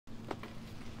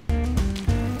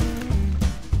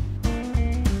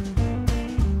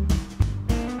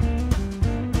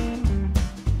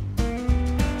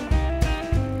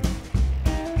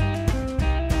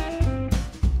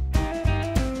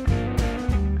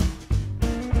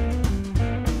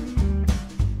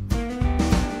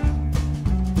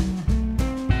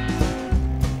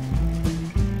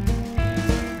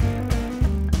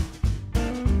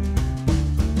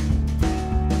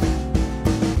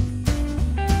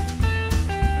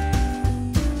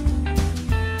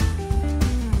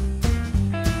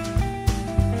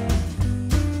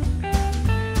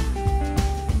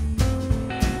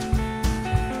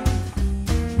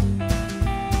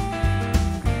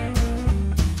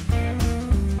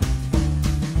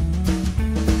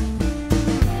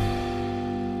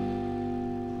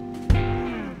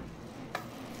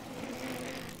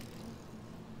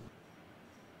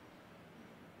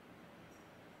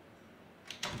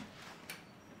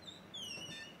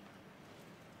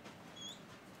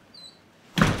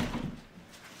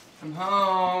I'm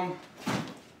home.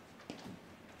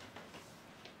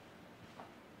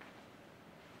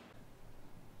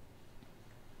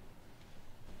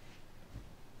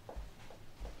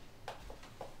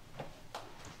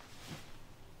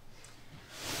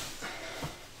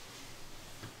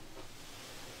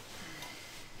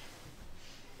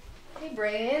 Hey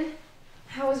Brian,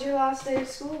 how was your last day of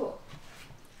school?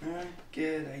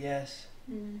 Good, I guess.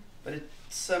 But it's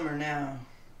summer now.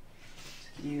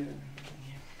 You.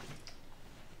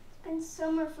 It's been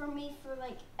summer for me for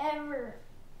like ever.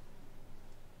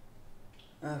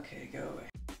 Okay, go away.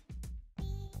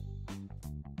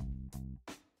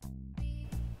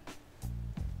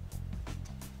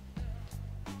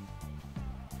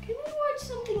 Can we watch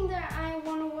something that I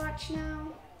want to watch now?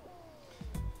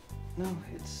 No,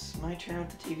 it's my turn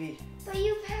with the TV. But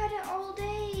you've had it all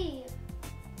day.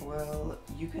 Well,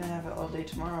 you can have it all day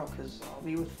tomorrow because I'll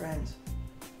be with friends.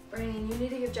 Brian, you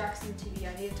need to give Jackson the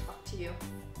TV. I need to talk to you.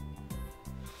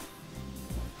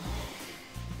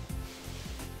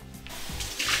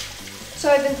 So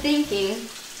I've been thinking,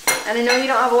 and I know you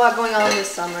don't have a lot going on this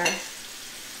summer,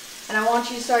 and I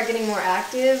want you to start getting more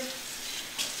active.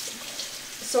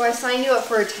 So I signed you up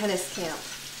for a tennis camp.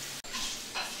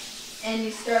 And you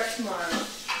start tomorrow.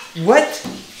 What?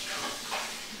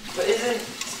 But isn't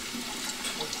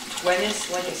tennis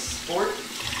like a sport?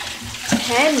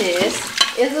 Tennis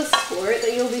is a sport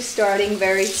that you'll be starting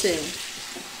very soon.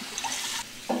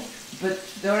 But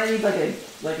don't I need like a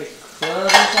club or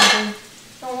something?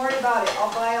 Don't worry about it. I'll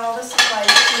buy all the supplies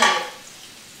tonight.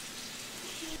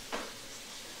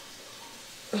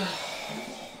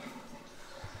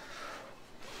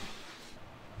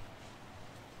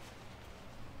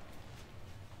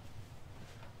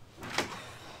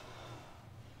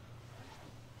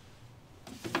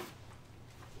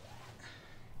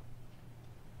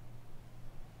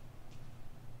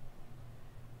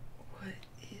 What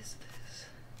is this?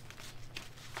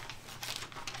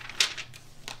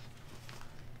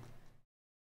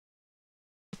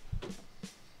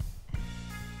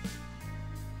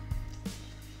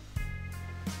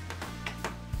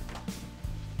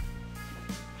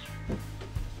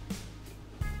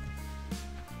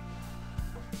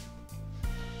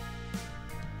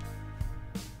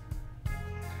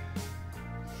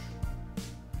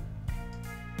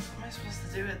 What am I supposed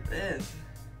to do with this?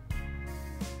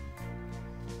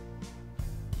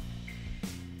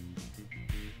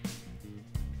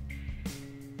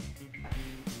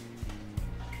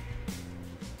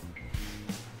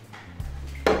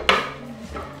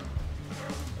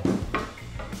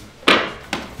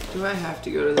 Do I have to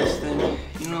go to this thing?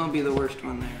 You know I'll be the worst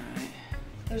one there, right?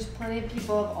 There's plenty of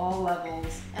people of all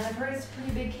levels, and I've heard it's a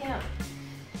pretty big camp.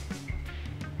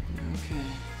 Okay.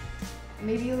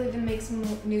 Maybe you'll even make some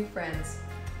new friends.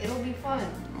 It'll be fun.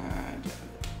 I doubt it.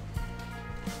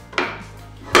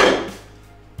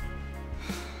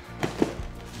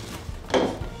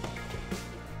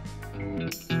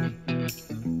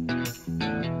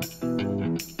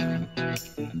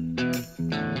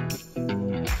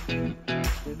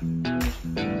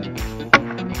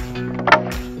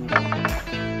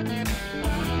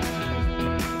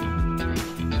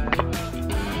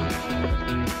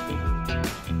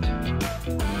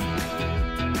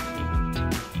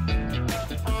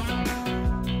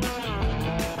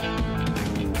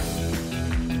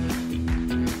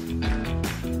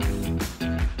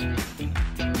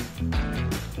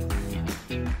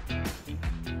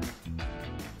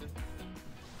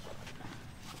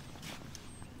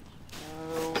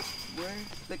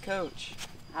 Where's the coach?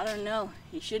 I don't know.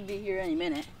 He should be here any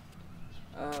minute.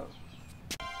 Oh.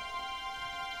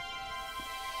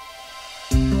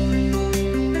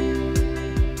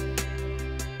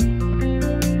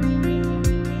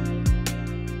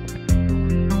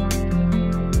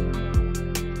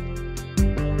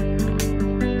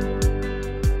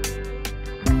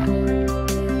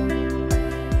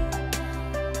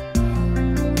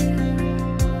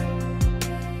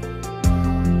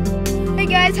 Hey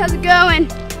guys, how's it going?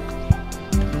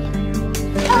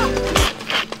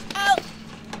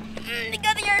 They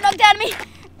got the air knocked out of me.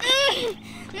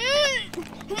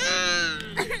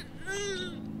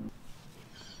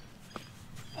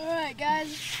 Alright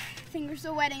guys, I think we're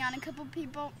still waiting on a couple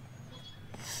people.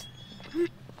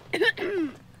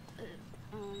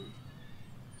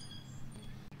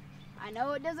 I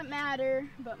know it doesn't matter,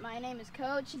 but my name is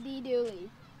Coach D. Dooley.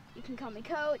 You can call me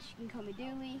Coach, you can call me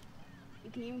Dooley,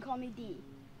 you can even call me D.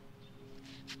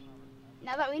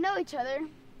 Now that we know each other,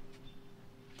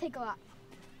 take a lap.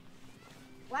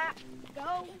 Lap,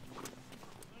 go.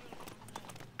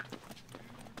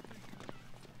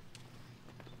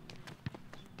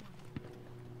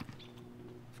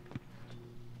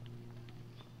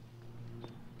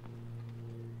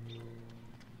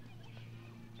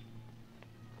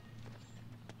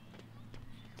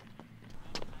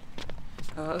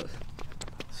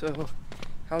 So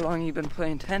how long you been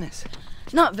playing tennis?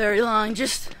 Not very long,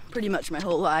 just pretty much my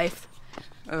whole life.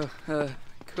 Oh,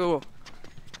 cool.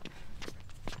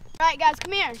 Alright guys,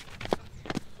 come here.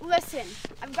 Listen,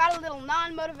 I've got a little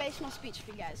non-motivational speech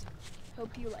for you guys.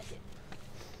 Hope you like it.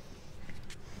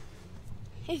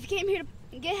 If you came here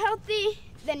to get healthy,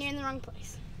 then you're in the wrong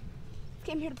place. If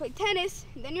you came here to play tennis,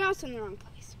 then you're also in the wrong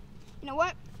place. You know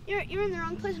what? You're in the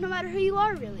wrong place no matter who you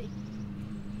are, really.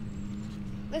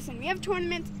 Listen, we have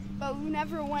tournaments, but we've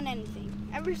never won anything.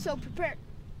 Ever so prepared.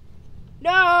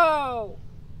 No!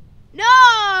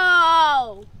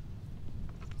 No!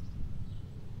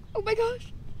 Oh my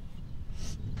gosh.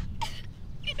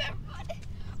 We never won.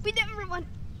 We never won.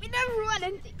 We never won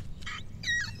anything.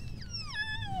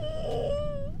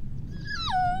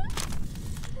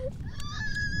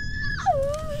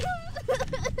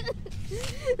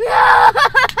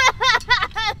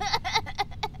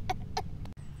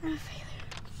 I'm a failure.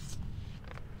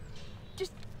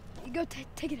 Just go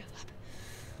take it out.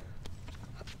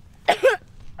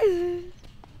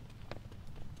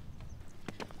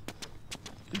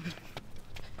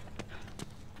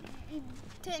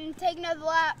 Take another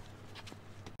lap.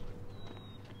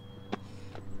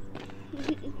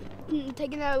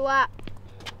 Take another lap.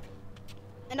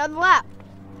 Another lap.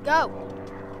 Go.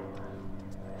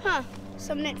 Huh.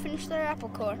 Someone didn't finish their apple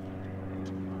core.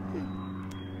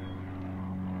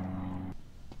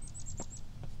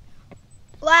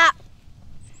 Lap.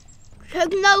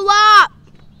 Take another lap.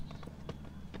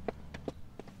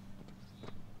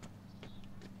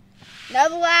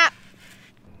 Another lap.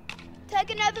 Take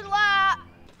another lap.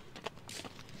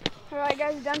 Alright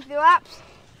guys, you done with the laps?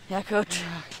 Yeah, Coach.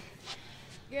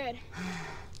 Good.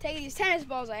 Take these tennis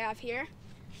balls I have here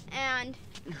and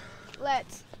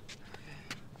let's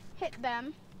hit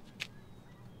them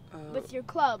with your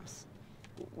clubs.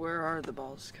 Where are the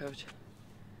balls, Coach?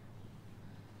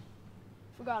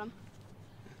 Forgot them.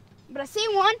 But I see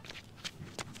one.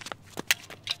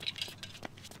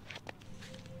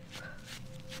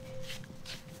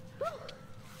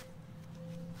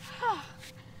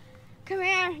 Come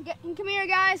here. Come here,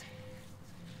 guys.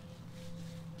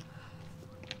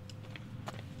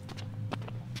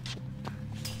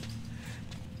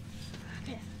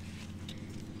 Okay.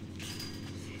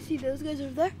 See those guys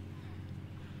over there?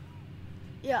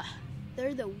 Yeah,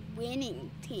 they're the winning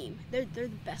team. They're the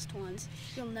best ones.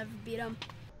 You'll never beat them.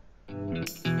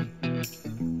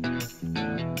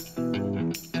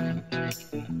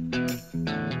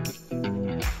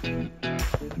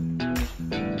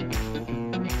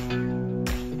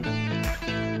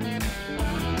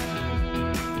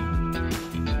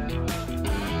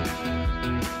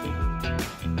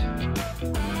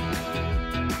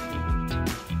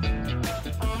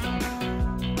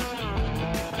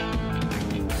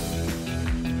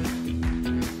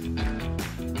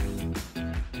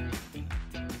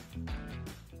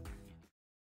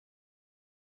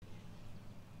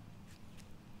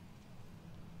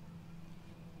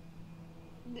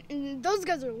 Those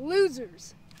guys are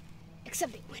losers,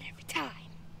 except they win every time.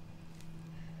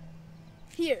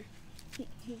 Here,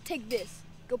 take this.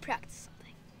 Go practice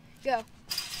something. Go.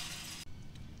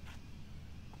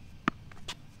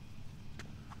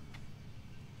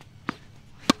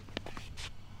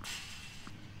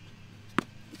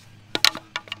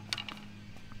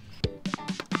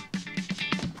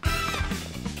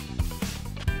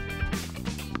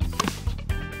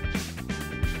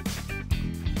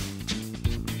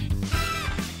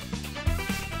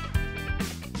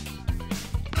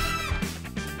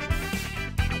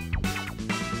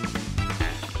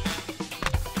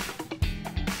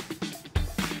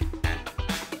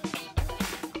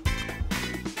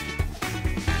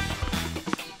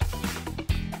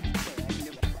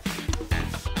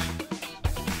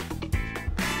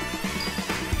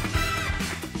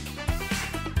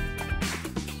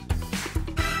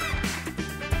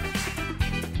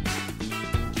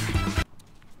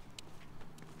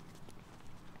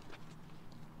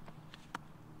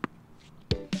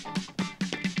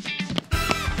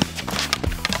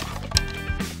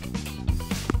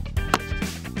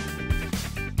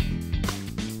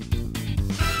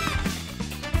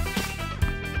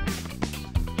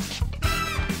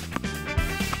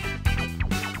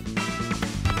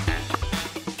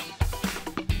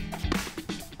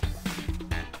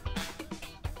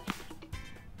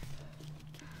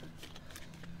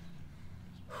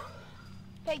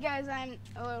 Hey guys, I'm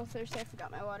a little thirsty. I forgot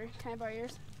my water. Can I borrow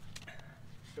yours?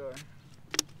 Sure.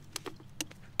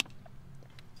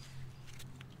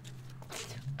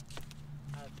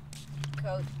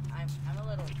 Coach, I'm a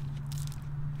little...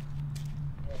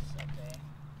 Yes, okay.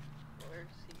 Where's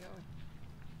he going?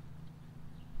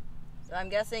 So I'm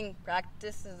guessing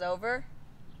practice is over?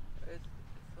 It's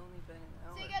only been an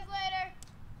hour. See you guys later.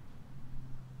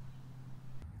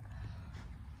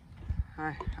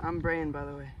 Hi, I'm Brian, by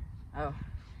the way. Oh.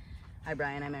 Hi,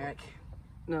 Brian. I'm Eric.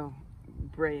 No,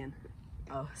 Brian.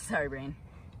 Oh, sorry, Brian.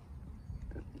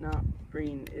 Not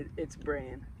Breen, it's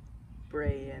Brian.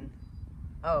 Brian.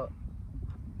 Oh.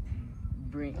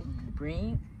 Brian?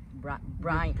 Brian.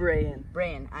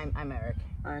 I'm Eric.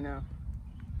 I know.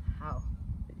 How?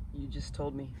 You just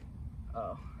told me.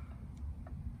 Oh.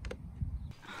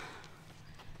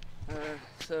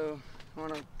 So,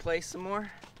 wanna play some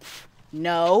more?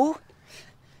 No.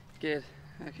 Good.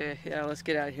 Okay, yeah, let's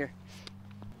get out of here.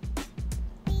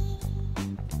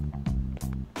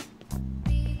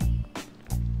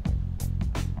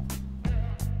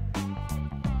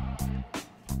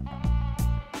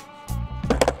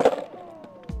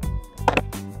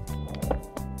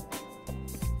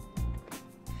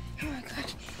 Oh my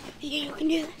gosh. Yeah, you can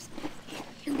do this.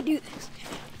 You can do this.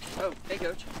 Oh, hey,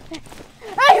 coach. Hey,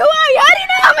 who are you? How do you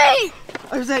know me?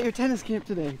 I was at your tennis camp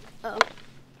today. Oh.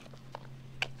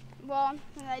 Well,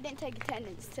 I didn't take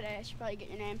attendance today. I should probably get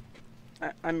your name.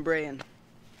 I'm Brian.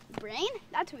 Brain?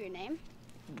 That's your name.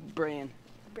 Brian.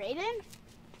 Brayden?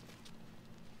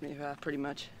 Yeah, pretty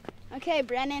much. Okay,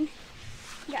 Brennan.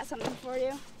 Got something for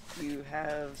you. You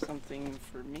have something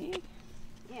for me?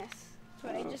 Yes. That's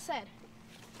what I just said.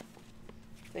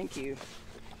 Thank you.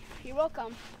 You're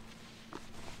welcome.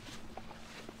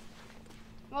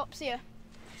 Well, see ya.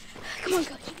 Come on,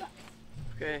 coach.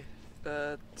 Okay.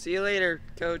 See you later,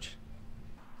 coach.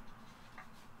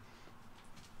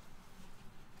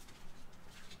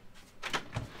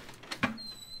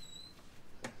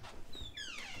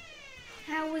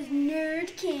 How was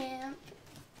nerd camp?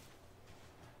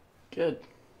 Good.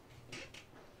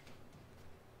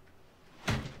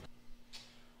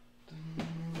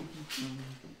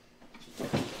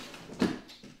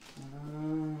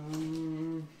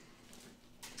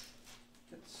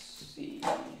 Let's see.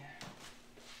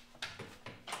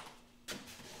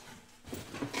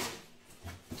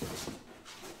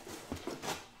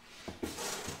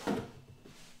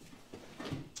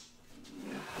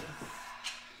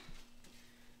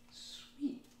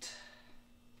 Sweet.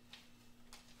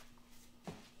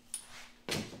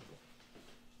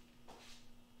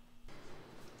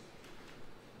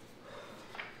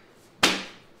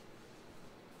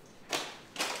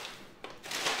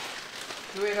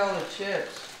 Who ate all the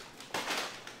chips?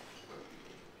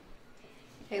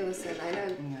 Hey, listen, I know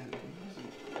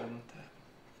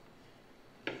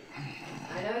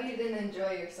you didn't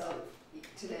enjoy yourself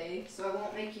today, so I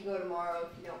won't make you go tomorrow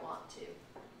if you don't want to.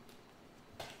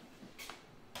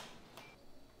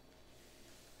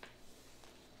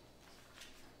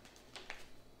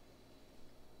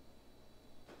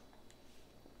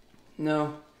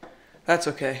 No, that's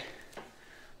okay.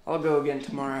 I'll go again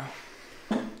tomorrow.